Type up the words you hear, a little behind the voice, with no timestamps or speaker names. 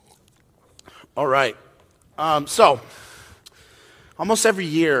All right. So, almost every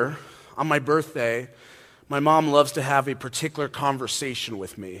year on my birthday, my mom loves to have a particular conversation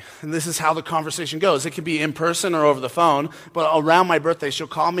with me. And this is how the conversation goes. It can be in person or over the phone, but around my birthday, she'll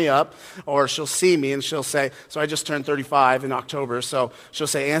call me up or she'll see me and she'll say, so I just turned 35 in October, so she'll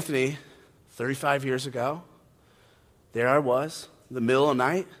say, Anthony, 35 years ago, there I was, in the middle of the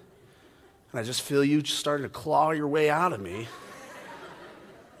night, and I just feel you just starting to claw your way out of me.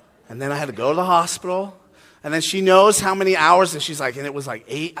 And then I had to go to the hospital. And then she knows how many hours, and she's like, and it was like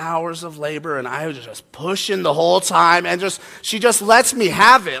 8 hours of labor, and I was just pushing the whole time, and she just lets me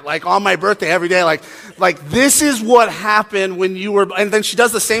have it, like on my birthday every day, like this is what happened when you were, and then she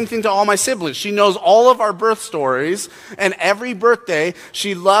does the same thing to all my siblings. She knows all of our birth stories, and every birthday,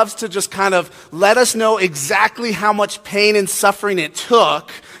 she loves to just kind of let us know exactly how much pain and suffering it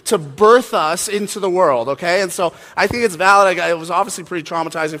took to birth us into the world, okay? And so I think it's valid. It was obviously pretty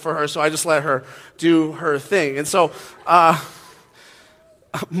traumatizing for her, so I just let her do her thing. And so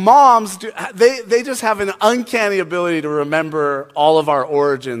moms, they just have an uncanny ability to remember all of our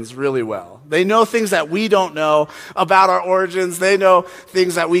origins really well. They know things that we don't know about our origins. They know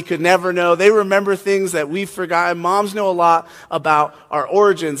things that we could never know. They remember things that we've forgotten. Moms know a lot about our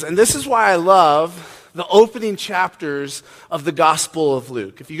origins. And this is why I love the opening chapters of the Gospel of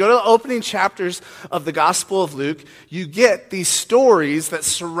Luke. If you go to the opening chapters of the Gospel of Luke, you get these stories that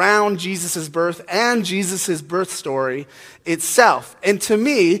surround Jesus' birth and Jesus' birth story itself. And to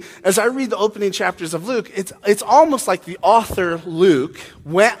me, as I read the opening chapters of Luke, it's almost like the author, Luke,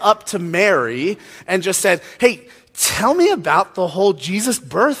 went up to Mary and just said, hey, tell me about the whole Jesus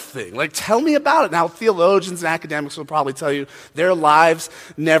birth thing. Like, tell me about it. Now, theologians and academics will probably tell you their lives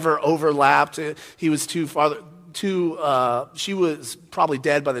never overlapped. He was she was probably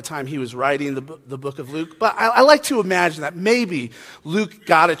dead by the time he was writing the book of Luke. But I like to imagine that maybe Luke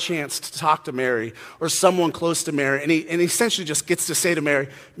got a chance to talk to Mary or someone close to Mary, and he essentially just gets to say to Mary,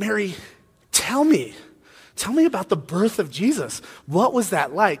 Mary, tell me about the birth of Jesus. What was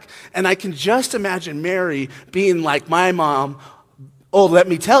that like? And I can just imagine Mary being like my mom. Oh, let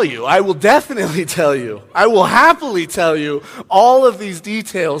me tell you. I will definitely tell you. I will happily tell you all of these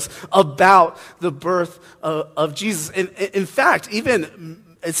details about the birth of Jesus. And in fact, even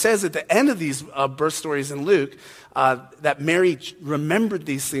it says at the end of these birth stories in Luke, that Mary remembered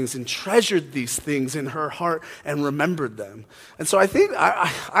these things and treasured these things in her heart and remembered them. And so I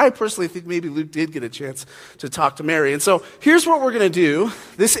personally think maybe Luke did get a chance to talk to Mary. And so here's what we're going to do.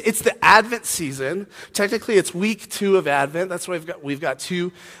 It's the Advent season. Technically, it's week 2 of Advent. That's why we've got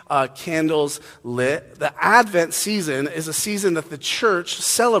 2 candles lit. The Advent season is a season that the church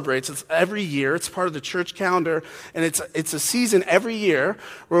celebrates. It's every year. It's part of the church calendar. And it's a season every year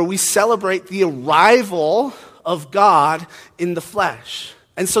where we celebrate the arrival of God in the flesh.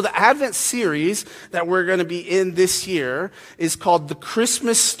 And so the Advent series that we're going to be in this year is called The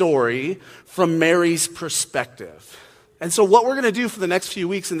Christmas Story from Mary's Perspective. And so what we're going to do for the next few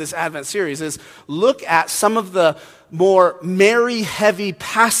weeks in this Advent series is look at some of the more Mary-heavy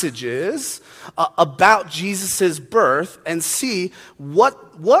passages about Jesus' birth and see what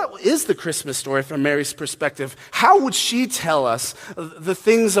is the Christmas story from Mary's perspective. How would she tell us the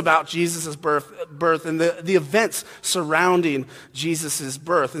things about Jesus' birth and the events surrounding Jesus'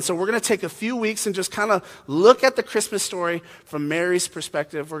 birth? And so we're going to take a few weeks and just kind of look at the Christmas story from Mary's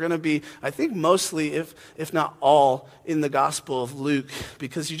perspective. We're going to be, I think, mostly, if not all, in the Gospel of Luke,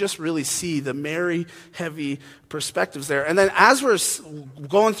 because you just really see the Mary-heavy perspectives there. And then as we're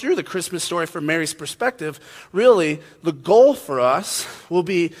going through the Christmas story from Mary's perspective, really the goal for us will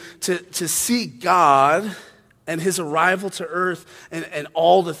be to see God and his arrival to earth and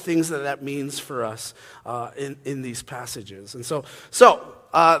all the things that means for us in these passages. And so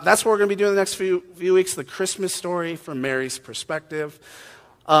that's what we're going to be doing the next few weeks, the Christmas story from Mary's perspective.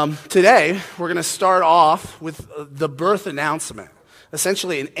 Today, we're going to start off with the birth announcement.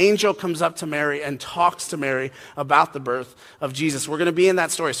 Essentially, an angel comes up to Mary and talks to Mary about the birth of Jesus. We're going to be in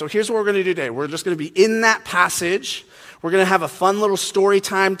that story. So here's what we're going to do today. We're just going to be in that passage. We're going to have a fun little story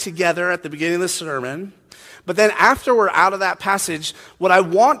time together at the beginning of the sermon. But then after we're out of that passage, what I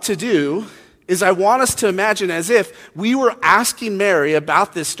want to do is I want us to imagine as if we were asking Mary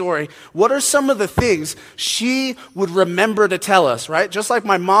about this story, what are some of the things she would remember to tell us, right? Just like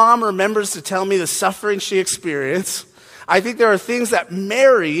my mom remembers to tell me the suffering she experienced, I think there are things that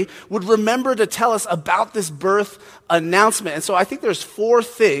Mary would remember to tell us about this birth announcement. And so I think there's 4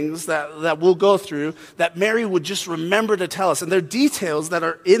 things that we'll go through that Mary would just remember to tell us. And they're details that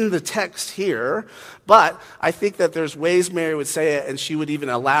are in the text here, but I think that there's ways Mary would say it, and she would even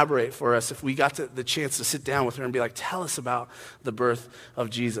elaborate for us if we got the chance to sit down with her and be like, tell us about the birth of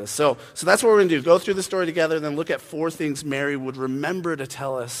Jesus. So that's what we're going to do. Go through the story together and then look at 4 things Mary would remember to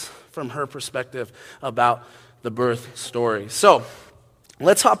tell us from her perspective about the birth story. So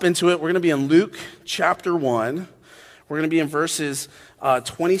let's hop into it. We're going to be in Luke chapter 1. We're going to be in verses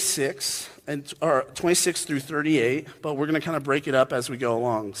 26 through 38, but we're going to kind of break it up as we go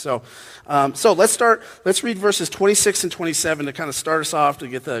along. So let's read verses 26 and 27 to kind of start us off to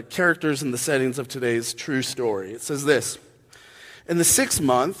get the characters and the settings of today's true story. It says this: in the 6th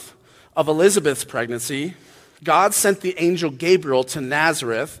month of Elizabeth's pregnancy, God sent the angel Gabriel to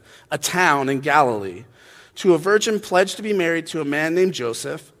Nazareth, a town in Galilee, to a virgin pledged to be married to a man named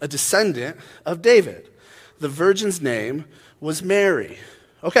Joseph, a descendant of David. The virgin's name was Mary.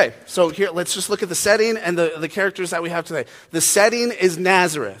 Okay, so here, let's just look at the setting and the characters that we have today. The setting is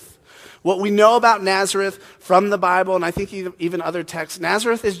Nazareth. What we know about Nazareth from the Bible, and I think even other texts,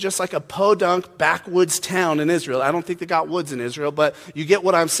 Nazareth is just like a podunk backwoods town in Israel. I don't think they got woods in Israel, but you get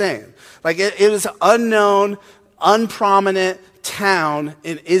what I'm saying. Like it is an unknown, unprominent town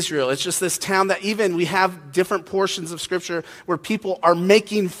in Israel. It's just this town that even we have different portions of Scripture where people are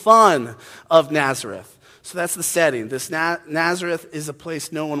making fun of Nazareth. So that's the setting. This Nazareth is a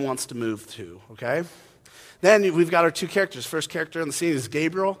place no one wants to move to, okay? Then we've got our 2 characters. First character on the scene is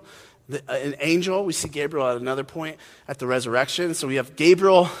Gabriel, an angel. We see Gabriel at another point at the resurrection. So we have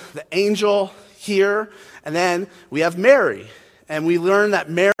Gabriel, the angel here, and then we have Mary. And we learn that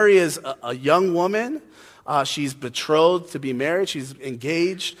Mary is a young woman. She's betrothed to be married. She's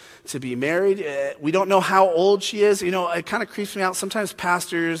engaged to be married. We don't know how old she is. You know, it kind of creeps me out. Sometimes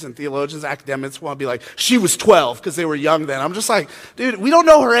pastors and theologians, academics want to be like, she was 12 because they were young then. I'm just like, dude, we don't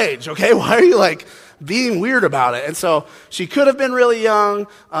know her age, okay? Why are you like being weird about it? And so she could have been really young.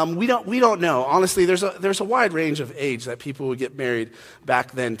 We don't know. Honestly, there's a wide range of age that people would get married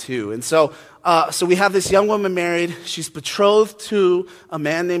back then too. And so we have this young woman married. She's betrothed to a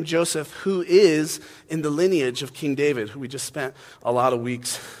man named Joseph, who is in the lineage of King David, who we just spent a lot of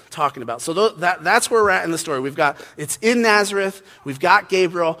weeks talking about. So that's where we're at in the story. It's in Nazareth. We've got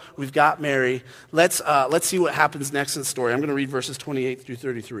Gabriel. We've got Mary. Let's see what happens next in the story. I'm going to read verses 28 through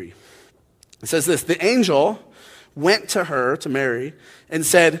 33. It says this: the angel went to her, to Mary, and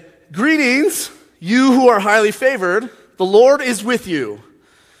said, "Greetings, you who are highly favored. The Lord is with you."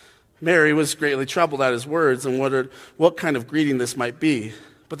 Mary was greatly troubled at his words and wondered what kind of greeting this might be.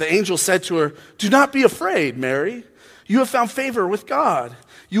 But the angel said to her, "Do not be afraid, Mary. You have found favor with God.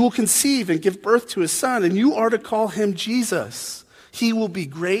 You will conceive and give birth to a son, and you are to call him Jesus. He will be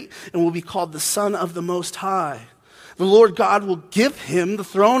great and will be called the Son of the Most High. The Lord God will give him the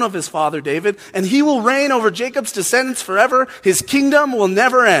throne of his father David, and he will reign over Jacob's descendants forever. His kingdom will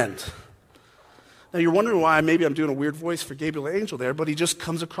never end." Now you're wondering why maybe I'm doing a weird voice for Gabriel the angel there, but he just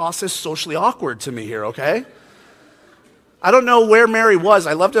comes across as socially awkward to me here, okay? I don't know where Mary was.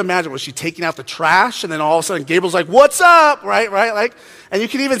 I love to imagine, was she taking out the trash, and then all of a sudden Gabriel's like, "What's up?" Right? Like, and you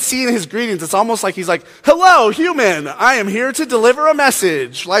can even see in his greetings, it's almost like he's like, "Hello, human. I am here to deliver a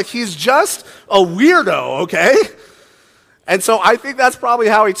message." Like he's just a weirdo, okay? And so I think that's probably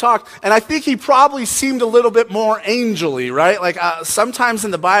how he talked. And I think he probably seemed a little bit more angelly, right? Like sometimes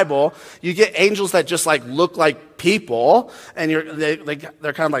in the Bible, you get angels that just like look like people, and they're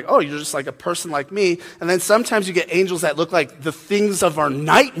kind of like, "Oh, you're just like a person like me." And then sometimes you get angels that look like the things of our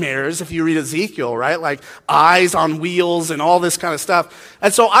nightmares, if you read Ezekiel, right? Like eyes on wheels and all this kind of stuff.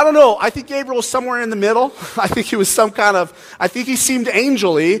 And so I don't know. I think Gabriel was somewhere in the middle. I think he was I think he seemed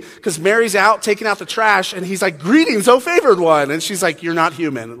angelly because Mary's out taking out the trash, and he's like, "Greetings, O favored one." And she's like, "You're not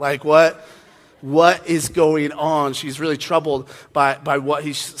human." Like, what is going on? She's really troubled by what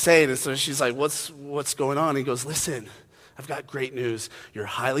he's saying. And so she's like, what's going on? And he goes, "Listen, I've got great news. You're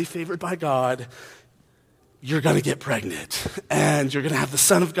highly favored by God. You're going to get pregnant. And you're going to have the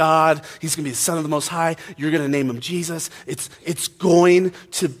Son of God. He's going to be the Son of the Most High. You're going to name him Jesus. It's going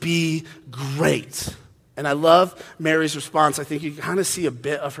to be great." And I love Mary's response. I think you kind of see a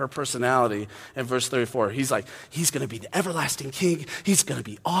bit of her personality in verse 34. He's like, he's going to be the everlasting king. He's going to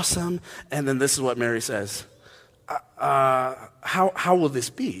be awesome. And then this is what Mary says. How will this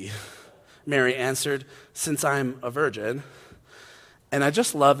be? Mary answered, "Since I'm a virgin." And I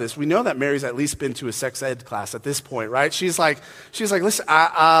just love this. We know that Mary's at least been to a sex ed class at this point, right? She's like, "Listen,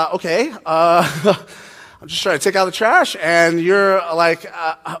 okay, I'm just trying to take out the trash, and you're like,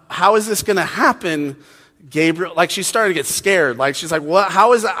 how is this going to happen, Gabriel, like she started to get scared. Like she's like, what?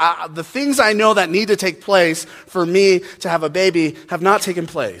 How is the things I know that need to take place for me to have a baby have not taken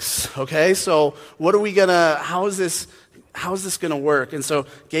place? Okay, so how is this gonna work? And so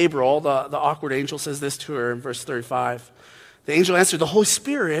Gabriel, the awkward angel, says this to her in verse 35. The angel answered, the Holy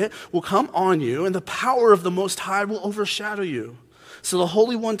Spirit will come on you, and the power of the Most High will overshadow you. So the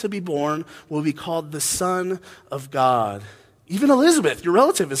Holy One to be born will be called the Son of God. Even Elizabeth, your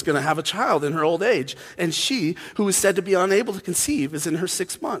relative, is going to have a child in her old age, and she, who is said to be unable to conceive, is in her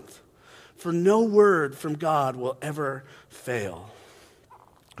 6th month. For no word from God will ever fail.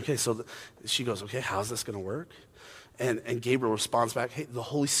 Okay, so she goes, okay, how's this going to work? And Gabriel responds back, hey, the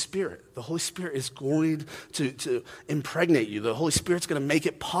Holy Spirit is going to impregnate you. The Holy Spirit's going to make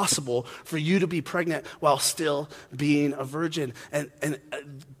it possible for you to be pregnant while still being a virgin. And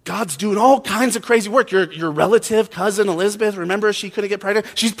God's doing all kinds of crazy work. Your relative, cousin Elizabeth, remember she couldn't get pregnant?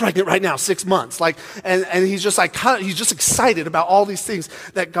 She's pregnant right now, 6 months. And he's just excited about all these things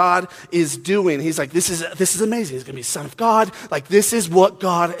that God is doing. He's like, this is amazing. He's going to be Son of God. Like, this is what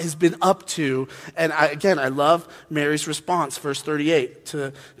God has been up to. And I love Mary's response, verse 38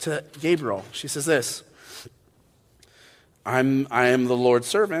 to Gabriel. She says this, I am the Lord's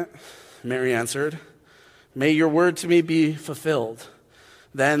servant. Mary answered, may your word to me be fulfilled.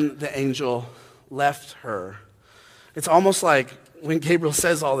 Then the angel left her. It's almost like when Gabriel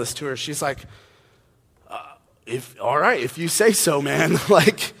says all this to her, she's like, all right, if you say so, man.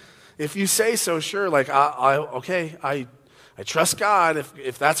 Like, if you say so, sure. Like, I trust God.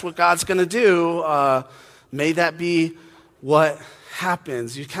 If that's what God's going to do, may that be what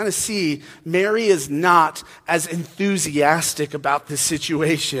happens. You kind of see Mary is not as enthusiastic about this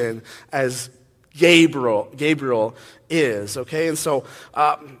situation as Gabriel is, okay? And so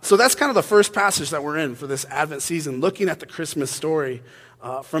that's kind of the first passage that we're in for this Advent season, looking at the Christmas story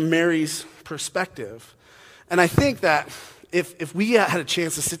from Mary's perspective. And I think that if we had a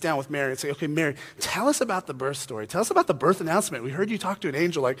chance to sit down with Mary and say, okay, Mary, tell us about the birth story. Tell us about the birth announcement. We heard you talk to an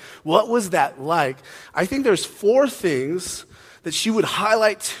angel. Like, what was that like? I think there's 4 things that she would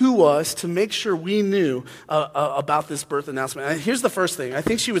highlight to us to make sure we knew about this birth announcement. And here's the first thing. I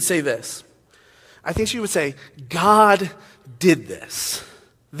think she would say this. I think she would say, God did this.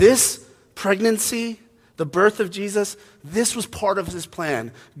 This pregnancy, the birth of Jesus, this was part of his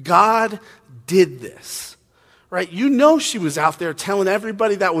plan. God did this, right? You know she was out there telling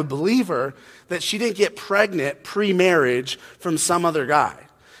everybody that would believe her that she didn't get pregnant pre-marriage from some other guy.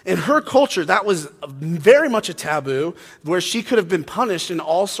 In her culture, that was very much a taboo, where she could have been punished in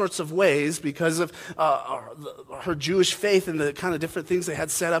all sorts of ways because of her Jewish faith and the kind of different things they had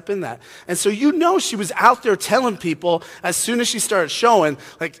set up in that. And so you know she was out there telling people as soon as she started showing,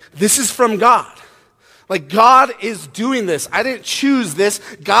 like, this is from God. Like, God is doing this. I didn't choose this.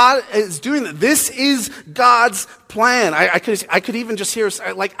 God is doing this. This is God's plan. I could even just hear,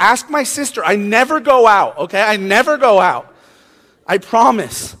 like, ask my sister. I never go out, okay? I never go out. I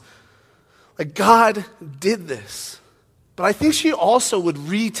promise. Like, God did this. But I think she also would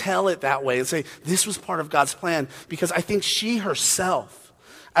retell it that way and say, this was part of God's plan, because I think she herself,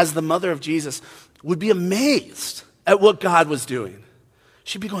 as the mother of Jesus, would be amazed at what God was doing.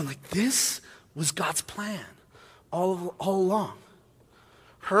 She'd be going like, this was God's plan all along.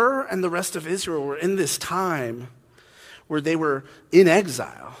 Her and the rest of Israel were in this time where they were in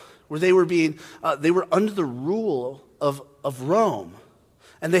exile, where they were under the rule of Rome.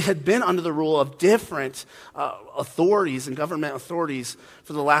 And they had been under the rule of different authorities and government authorities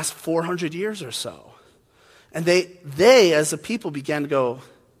for the last 400 years or so. And they as a people began to go,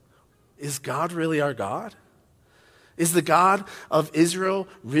 is God really our God? Is the God of Israel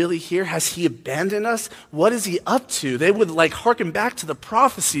really here? Has he abandoned us? What is he up to? They would hearken back to the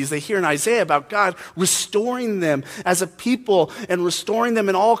prophecies they hear in Isaiah about God restoring them as a people and restoring them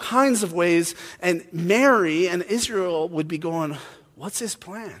in all kinds of ways. And Mary and Israel would be going, what's his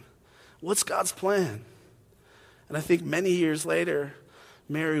plan? What's God's plan? And I think many years later,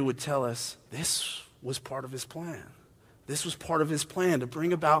 Mary would tell us this was part of his plan. This was part of his plan to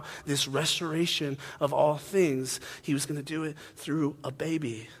bring about this restoration of all things. He was going to do it through a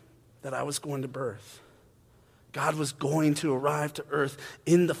baby that I was going to birth. God was going to arrive to earth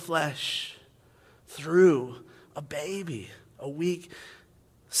in the flesh through a baby, a weak,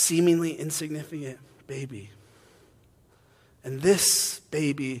 seemingly insignificant baby. And this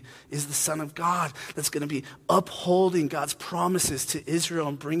baby is the Son of God that's going to be upholding God's promises to Israel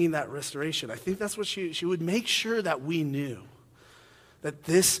and bringing that restoration. I think that's what she would make sure that we knew, that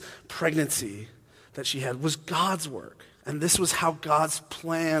this pregnancy that she had was God's work. And this was how God's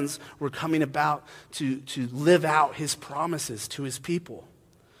plans were coming about to live out his promises to his people.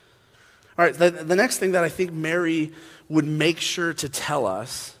 All right, the next thing that I think Mary would make sure to tell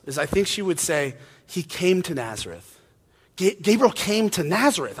us is I think she would say, he came to Nazareth. Gabriel came to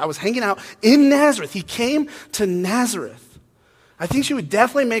Nazareth. I was hanging out in Nazareth. He came to Nazareth. I think she would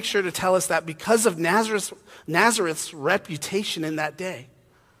definitely make sure to tell us that because of Nazareth's reputation in that day.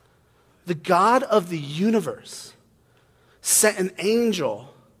 The God of the universe sent an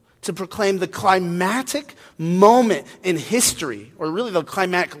angel to proclaim the climactic moment in history, or really the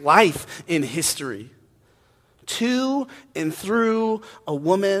climactic life in history, to and through a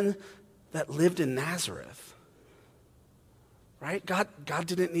woman that lived in Nazareth. Right? God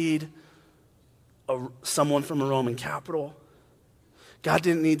didn't need someone from a Roman capital. God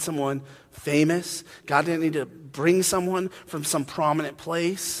didn't need someone famous. God didn't need to bring someone from some prominent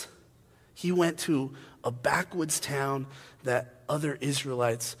place. He went to a backwoods town that other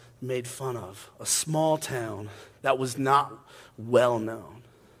Israelites made fun of, a small town that was not well known.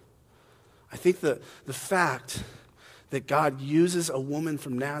 I think the fact that God uses a woman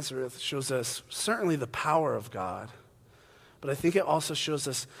from Nazareth shows us certainly the power of God, but I think it also shows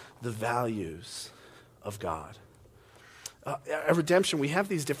us the values of God. At Redemption, we have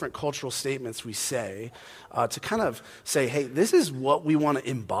these different cultural statements we say to kind of say, hey, this is what we want to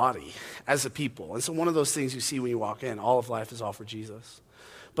embody as a people. And so one of those things you see when you walk in, all of life is all for Jesus.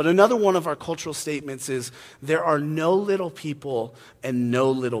 But another one of our cultural statements is, there are no little people and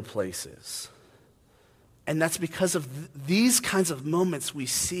no little places. And that's because of these kinds of moments we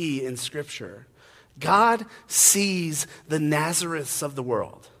see in Scripture. God sees the Nazareths of the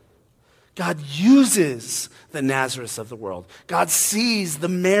world. God uses the Nazareths of the world. God sees the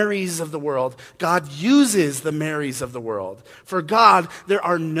Marys of the world. God uses the Marys of the world. For God, there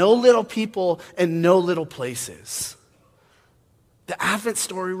are no little people and no little places. The Advent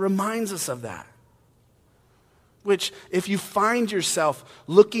story reminds us of that. Which, if you find yourself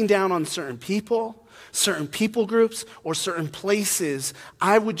looking down on certain people groups, or certain places,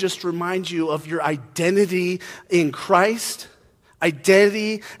 I would just remind you of your identity in Christ,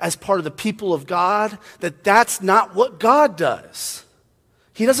 identity as part of the people of God, that's not what God does.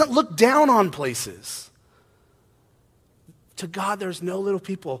 He doesn't look down on places. To God, there's no little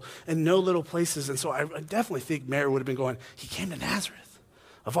people and no little places. And so I definitely think Mary would have been going, he came to Nazareth,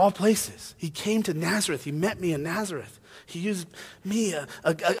 of all places. He came to Nazareth. He met me in Nazareth. He used me,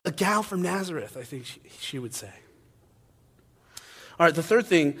 a gal from Nazareth, I think she would say. All right, the third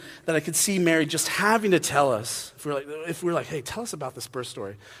thing that I could see Mary just having to tell us, if we're like, hey, tell us about this birth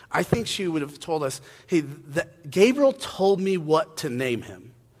story, I think she would have told us, hey, Gabriel told me what to name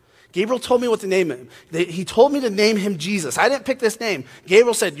him. Gabriel told me what to name him. He told me to name him Jesus. I didn't pick this name.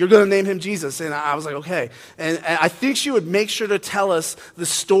 Gabriel said, you're going to name him Jesus. And I was like, okay. And I think she would make sure to tell us the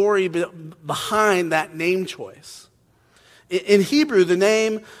story behind that name choice. In Hebrew, the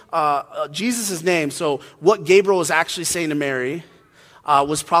name, Jesus' name, so what Gabriel was actually saying to Mary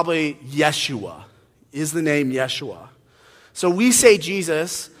was probably Yeshua, is the name Yeshua. So we say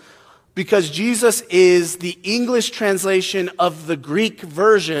Jesus because Jesus is the English translation of the Greek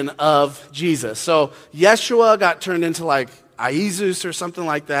version of Jesus. So Yeshua got turned into like Iesus or something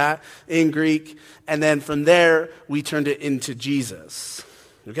like that in Greek, and then from there we turned it into Jesus.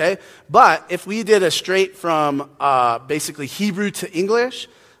 Okay? But if we did a straight from basically Hebrew to English,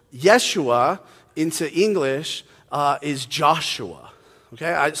 Yeshua into English is Joshua.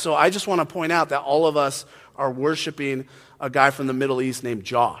 Okay? So I just want to point out that all of us are worshiping a guy from the Middle East named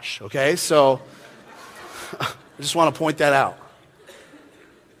Josh. Okay? So I just want to point that out.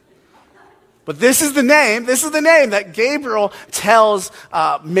 But this is the name that Gabriel tells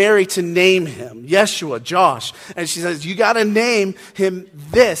Mary to name him, Yeshua, Josh. And she says, you got to name him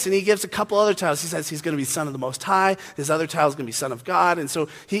this. And he gives a couple other titles. He says he's going to be Son of the Most High. His other title is going to be Son of God. And so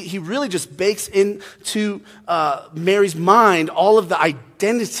he really just bakes into Mary's mind all of the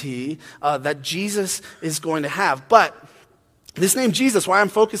identity that Jesus is going to have. But this name Jesus, why I'm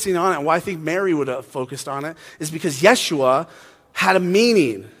focusing on it, and why I think Mary would have focused on it, is because Yeshua had a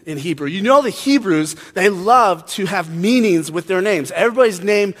meaning in Hebrew. You know the Hebrews, they love to have meanings with their names. Everybody's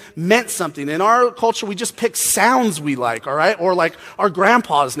name meant something. In our culture, we just pick sounds we like, all right? Or like our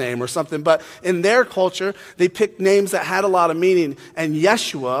grandpa's name or something. But in their culture, they picked names that had a lot of meaning. And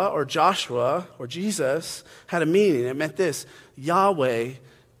Yeshua or Joshua or Jesus had a meaning. It meant this: Yahweh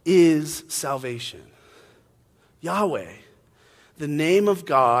is salvation. Yahweh. The name of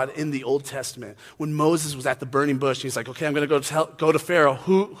God in the Old Testament. When Moses was at the burning bush, he's like, okay, I'm going to go to Pharaoh.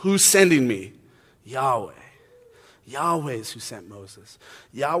 Who's sending me? Yahweh. Yahweh is who sent Moses.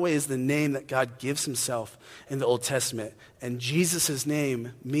 Yahweh is the name that God gives himself in the Old Testament. And Jesus'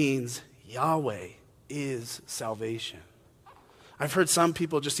 name means Yahweh is salvation. I've heard some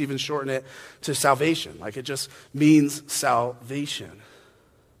people just even shorten it to salvation, like it just means salvation.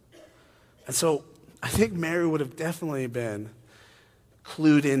 And so I think Mary would have definitely been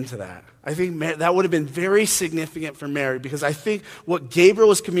clued into that. I think that would have been very significant for Mary, because I think what Gabriel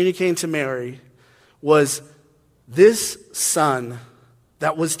was communicating to Mary was this son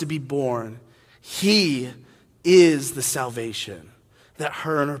that was to be born, he is the salvation that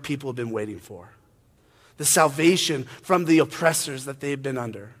her and her people have been waiting for. The salvation from the oppressors that they've been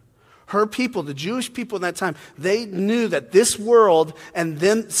under. Her people, the Jewish people in that time, they knew that this world and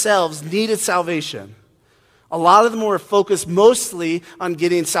themselves needed salvation. A lot of them were focused mostly on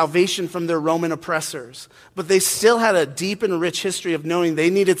getting salvation from their Roman oppressors, but they still had a deep and rich history of knowing they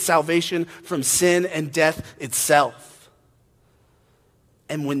needed salvation from sin and death itself.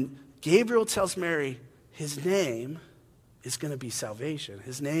 And when Gabriel tells Mary his name is going to be salvation,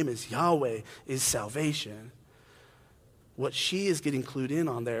 his name is Yahweh, is salvation, what she is getting clued in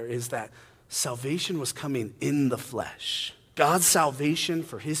on there is that salvation was coming in the flesh. God's salvation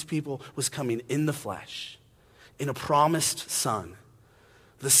for his people was coming in the flesh, in a promised son,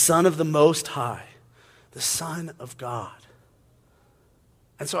 the Son of the Most High, the Son of God.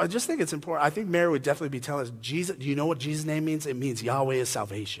 And so I just think it's important. I think Mary would definitely be telling us, Jesus, do you know what Jesus' name means? It means Yahweh is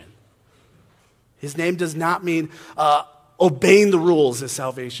salvation. His name does not mean obeying the rules is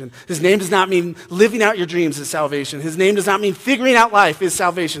salvation. His name does not mean living out your dreams is salvation. His name does not mean figuring out life is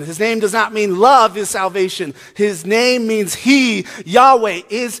salvation. His name does not mean love is salvation. His name means he, Yahweh,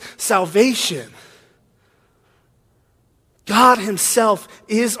 is salvation. God himself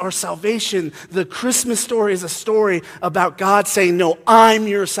is our salvation. The Christmas story is a story about God saying, no, I'm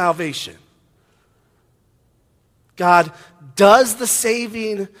your salvation. God does the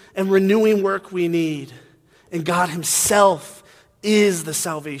saving and renewing work we need. And God himself is the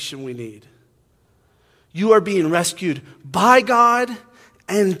salvation we need. You are being rescued by God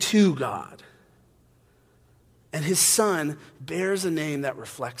and to God. And his son bears a name that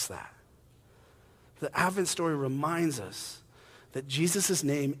reflects that. The Advent story reminds us that Jesus'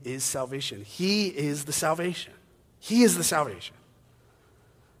 name is salvation. He is the salvation. He is the salvation.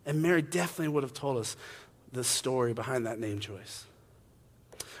 And Mary definitely would have told us the story behind that name choice.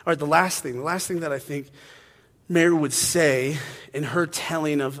 All right, the last thing that I think Mary would say in her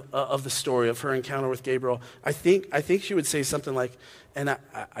telling of the story of her encounter with Gabriel, I think she would say something like, and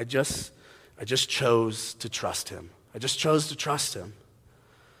I just chose to trust him. I just chose to trust him.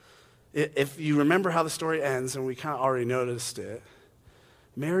 If you remember how the story ends, and we kind of already noticed it,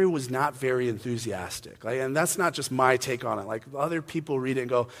 Mary was not very enthusiastic. And that's not just my take on it. Like, other people read it and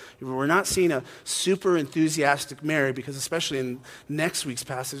go, we're not seeing a super enthusiastic Mary, because especially in next week's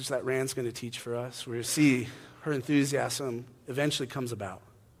passage that Rand's going to teach for us, we're going to see her enthusiasm eventually comes about.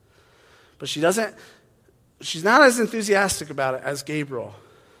 But she's not as enthusiastic about it as Gabriel.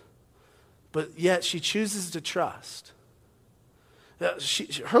 But yet she chooses to trust.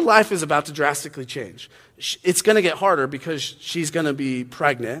 Her life is about to drastically change. It's going to get harder because she's going to be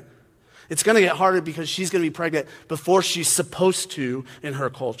pregnant. It's going to get harder because she's going to be pregnant before she's supposed to in her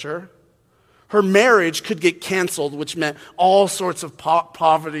culture. Her marriage could get canceled, which meant all sorts of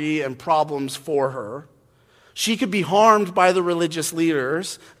poverty and problems for her. She could be harmed by the religious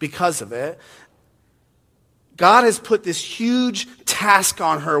leaders because of it. God has put this huge task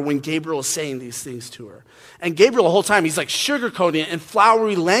on her when Gabriel is saying these things to her. And Gabriel, the whole time, he's like sugarcoating it in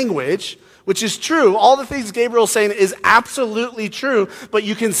flowery language, which is true. All the things Gabriel is saying is absolutely true, but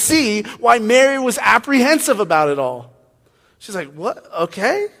you can see why Mary was apprehensive about it all. She's like, what?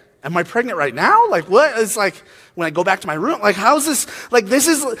 Okay. Am I pregnant right now? Like, what? It's like, when I go back to my room, like, how's this? Like, this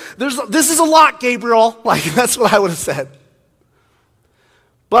is a lot, Gabriel. Like, that's what I would have said.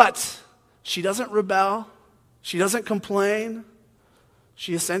 But she doesn't rebel. She doesn't complain.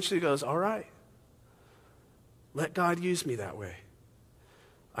 She essentially goes, all right, let God use me that way.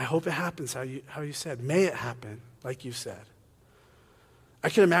 I hope it happens how you said. May it happen like you said. I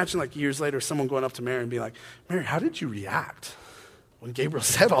can imagine, like, years later, someone going up to Mary and being like, Mary, how did you react when Gabriel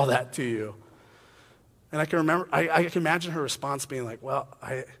said all that to you? And I can imagine her response being like, well,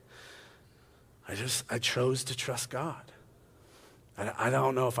 I chose to trust God. I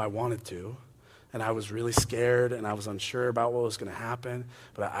don't know if I wanted to. And I was really scared, and I was unsure about what was going to happen.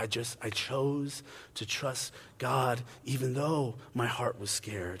 But I chose to trust God, even though my heart was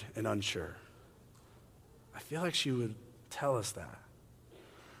scared and unsure. I feel like she would tell us that.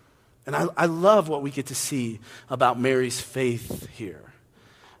 And I love what we get to see about Mary's faith here.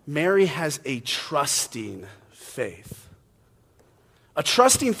 Mary has a trusting faith. A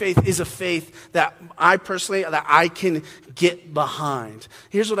trusting faith is a faith that I can get behind.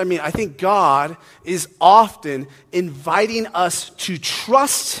 Here's what I mean. I think God is often inviting us to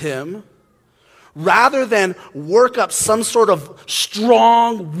trust him rather than work up some sort of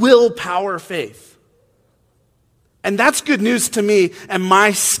strong willpower faith. And that's good news to me and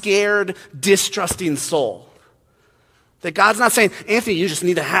my scared, distrusting soul. That God's not saying, Anthony, you just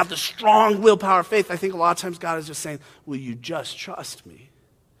need to have the strong willpower faith. I think a lot of times God is just saying, will you just trust me?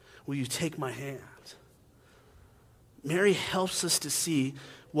 Will you take my hand? Mary helps us to see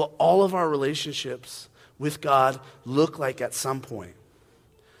what all of our relationships with God look like at some point.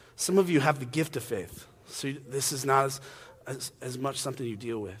 Some of you have the gift of faith, so this is not as much something you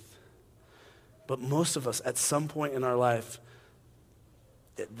deal with. But most of us, at some point in our life,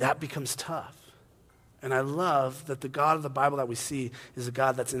 that becomes tough. And I love that the God of the Bible that we see is a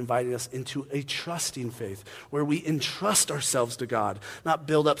God that's inviting us into a trusting faith, where we entrust ourselves to God, not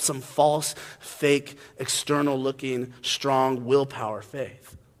build up some false, fake, external-looking, strong willpower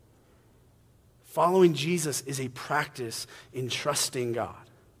faith. Following Jesus is a practice in trusting God.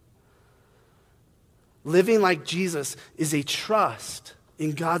 Living like Jesus is a trust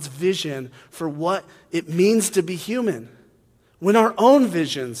in God's vision for what it means to be human, when our own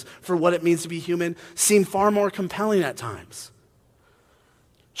visions for what it means to be human seem far more compelling at times.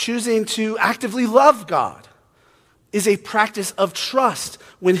 Choosing to actively love God is a practice of trust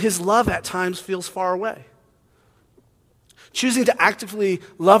when his love at times feels far away. Choosing to actively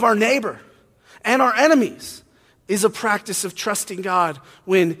love our neighbor and our enemies is a practice of trusting God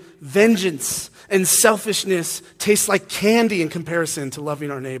when vengeance and selfishness taste like candy in comparison to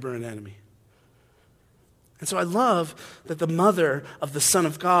loving our neighbor and enemy. And so I love that the mother of the Son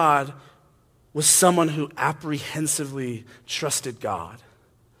of God was someone who apprehensively trusted God.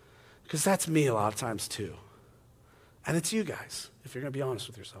 Because that's me a lot of times too. And it's you guys, if you're going to be honest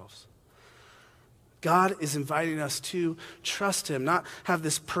with yourselves. God is inviting us to trust him, not have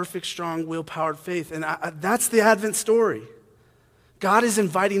this perfect, strong, will-powered faith. And that's the Advent story. God is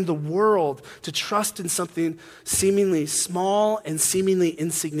inviting the world to trust in something seemingly small and seemingly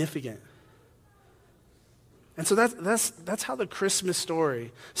insignificant. And so that's how the Christmas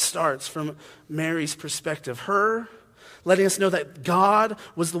story starts from Mary's perspective. Her letting us know that God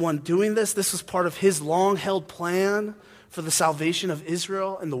was the one doing this. This was part of his long-held plan for the salvation of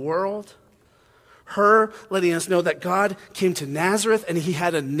Israel and the world. Her letting us know that God came to Nazareth and he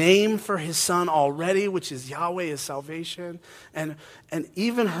had a name for his son already, which is Yahweh is salvation. And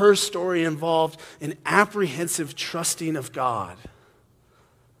even her story involved an apprehensive trusting of God.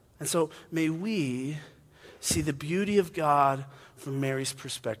 And so may we see the beauty of God from Mary's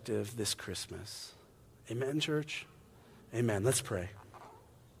perspective this Christmas. Amen, church? Amen. Let's pray.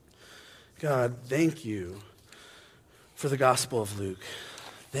 God, thank you for the Gospel of Luke.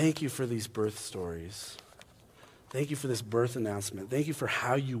 Thank you for these birth stories. Thank you for this birth announcement. Thank you for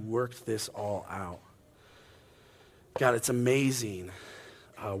how you worked this all out. God, it's amazing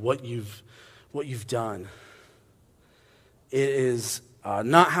what you've done. It is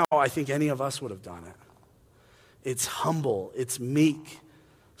not how I think any of us would have done it. It's humble. It's meek.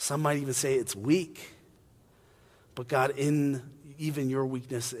 Some might even say it's weak. But God, in even your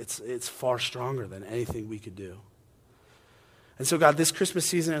weakness, it's far stronger than anything we could do. And so, God, this Christmas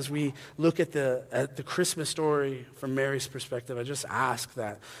season, as we look at the Christmas story from Mary's perspective, I just ask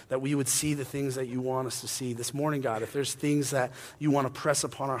that we would see the things that you want us to see. This morning, God, if there's things that you want to press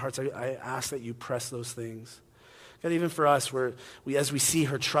upon our hearts, I ask that you press those things. God, even for us, as we see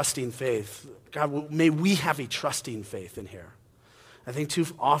her trusting faith, God, may we have a trusting faith in here. I think too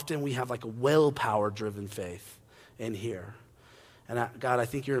often we have like a willpower-driven faith in here. And God, I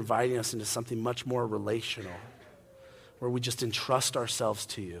think you're inviting us into something much more relational, where we just entrust ourselves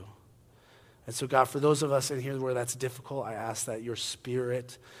to you. And so, God, for those of us in here where that's difficult, I ask that your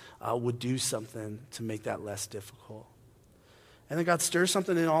Spirit would do something to make that less difficult. And then, God, stir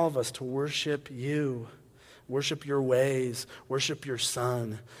something in all of us to worship you, worship your ways, worship your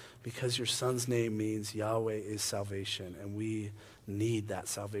Son, because your Son's name means Yahweh is salvation, and we need that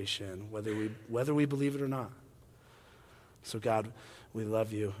salvation, whether we believe it or not. So, God, we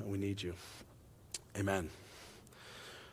love you and we need you. Amen.